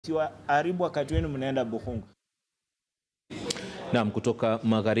Haribu wakati wenu mnaenda Bukhungu. Naam, kutoka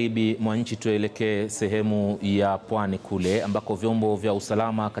magharibi mwa nchi tuelekee sehemu ya pwani kule ambako vyombo vya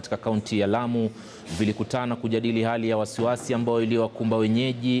usalama katika kaunti ya Lamu vilikutana kujadili hali ya wasiwasi ambayo iliwakumba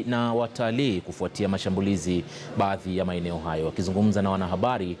wenyeji na watalii kufuatia mashambulizi baadhi ya maeneo hayo. Wakizungumza na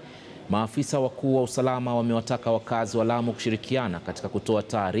wanahabari, maafisa wakuu wa usalama wamewataka wakazi wa Lamu kushirikiana katika kutoa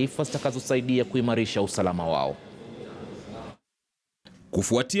taarifa zitakazosaidia kuimarisha usalama wao.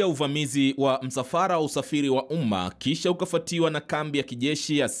 Kufuatia uvamizi wa msafara wa usafiri wa umma kisha ukafuatiwa na kambi ya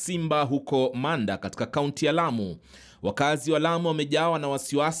kijeshi ya Simba huko Manda katika kaunti ya Lamu, wakazi wa Lamu wamejawa na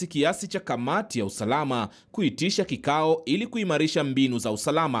wasiwasi kiasi cha kamati ya usalama kuitisha kikao ili kuimarisha mbinu za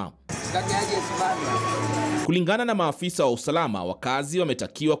usalama. Kulingana na maafisa wa usalama, wakazi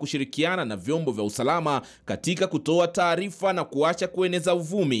wametakiwa kushirikiana na vyombo vya usalama katika kutoa taarifa na kuacha kueneza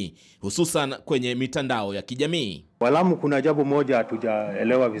uvumi, hususan kwenye mitandao ya kijamii. Lamu kuna jambo moja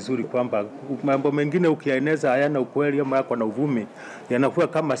hatujaelewa vizuri, kwamba mambo mengine ukieneza hayana ukweli ama yako na uvumi, yanakuwa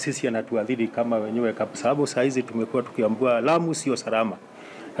kama sisi yanatuadhiri kama wenyewe, kwa sababu saa hizi tumekuwa tukiambiwa Lamu sio salama.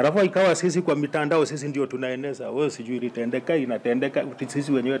 Halafu ikawa sisi kwa mitandao sisi ndio tunaeneza, wewe sijui litendeka inatendeka,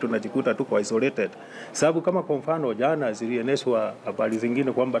 sisi wenyewe tunajikuta tuko isolated. Sababu kama kwa mfano jana zilienezwa habari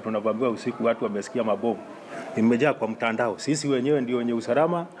zingine kwamba tunavambiwa usiku, watu wamesikia mabomu. Imejaa kwa mtandao. Sisi wenyewe ndio wenye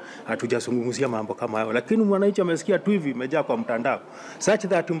usalama hatujazungumzia mambo kama hayo, lakini mwananchi amesikia tu hivi, imejaa kwa mtandao. Such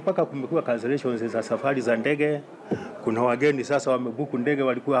that mpaka kumekuwa cancellations za safari za ndege. Kuna wageni sasa wamebuku ndege,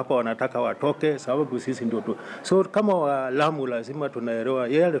 walikuwa hapa wanataka watoke, sababu sisi ndio tu. So kama wa Lamu lazima tunaelewa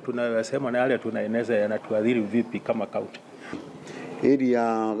yale tunayosema na yale tunaeneza yanatuadhiri vipi kama kaunti.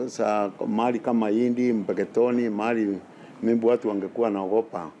 Area za mali kama Hindi, Mpeketoni, mali mimi watu wangekuwa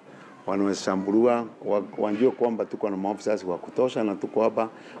naogopa wanawashambuliwa, wanjue kwamba tuko na maafisa wa kutosha na tuko hapa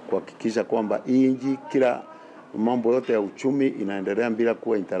kuhakikisha kwamba inji kila mambo yote ya uchumi inaendelea bila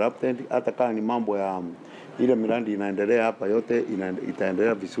kuwa interrupted. Hata kama ni mambo ya ile miradi inaendelea hapa, yote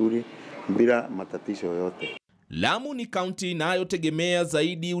itaendelea vizuri bila matatizo yoyote. Lamu ni kaunti inayotegemea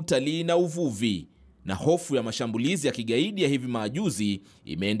zaidi utalii na uvuvi, na hofu ya mashambulizi ya kigaidi ya hivi majuzi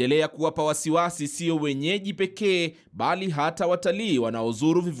imeendelea kuwapa wasiwasi sio wenyeji pekee, bali hata watalii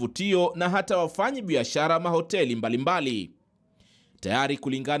wanaozuru vivutio na hata wafanyi biashara mahoteli mbalimbali. Tayari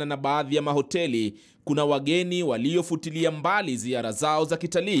kulingana na baadhi ya mahoteli, kuna wageni waliofutilia mbali ziara zao za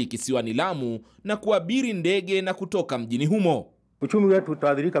kitalii kisiwani Lamu na kuabiri ndege na kutoka mjini humo. Uchumi wetu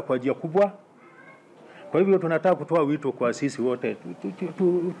utaadhirika kwa njia kubwa. Kwa hivyo tunataka kutoa wito kwa sisi wote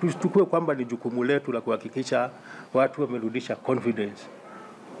tuchukue kwamba ni jukumu letu la kuhakikisha watu wamerudisha confidence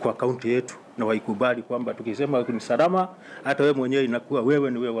kwa kaunti yetu na waikubali kwamba tukisema ni salama, hata wewe mwenyewe inakuwa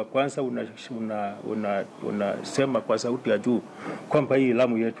wewe ni wewe wa kwanza unasema kwa sauti ya juu kwamba hii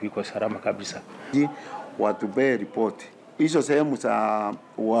Lamu yetu iko salama kabisa. Watupe report hizo sehemu za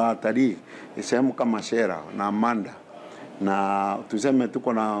watalii, sehemu kama Shera na Manda, na tuseme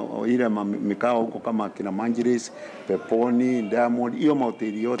tuko na ile mikao huko kama kina Manjiris, Peponi, Diamond, hiyo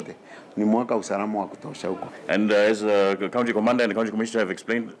mahoteli yote ni mwaka usalama wa kutosha huko. And as a county commander and the county commissioner have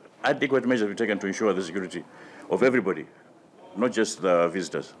explained, adequate measures have been taken to ensure the security of everybody, not just the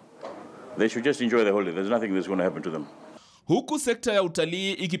visitors. They should just enjoy the holiday. There's nothing that's going to happen to them. Huku sekta ya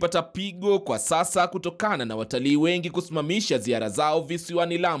utalii ikipata pigo kwa sasa kutokana na watalii wengi kusimamisha ziara zao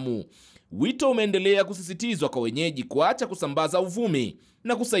visiwani Lamu, wito umeendelea kusisitizwa kwa wenyeji kuacha kusambaza uvumi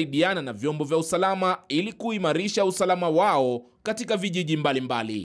na kusaidiana na vyombo vya usalama ili kuimarisha usalama wao katika vijiji mbalimbali.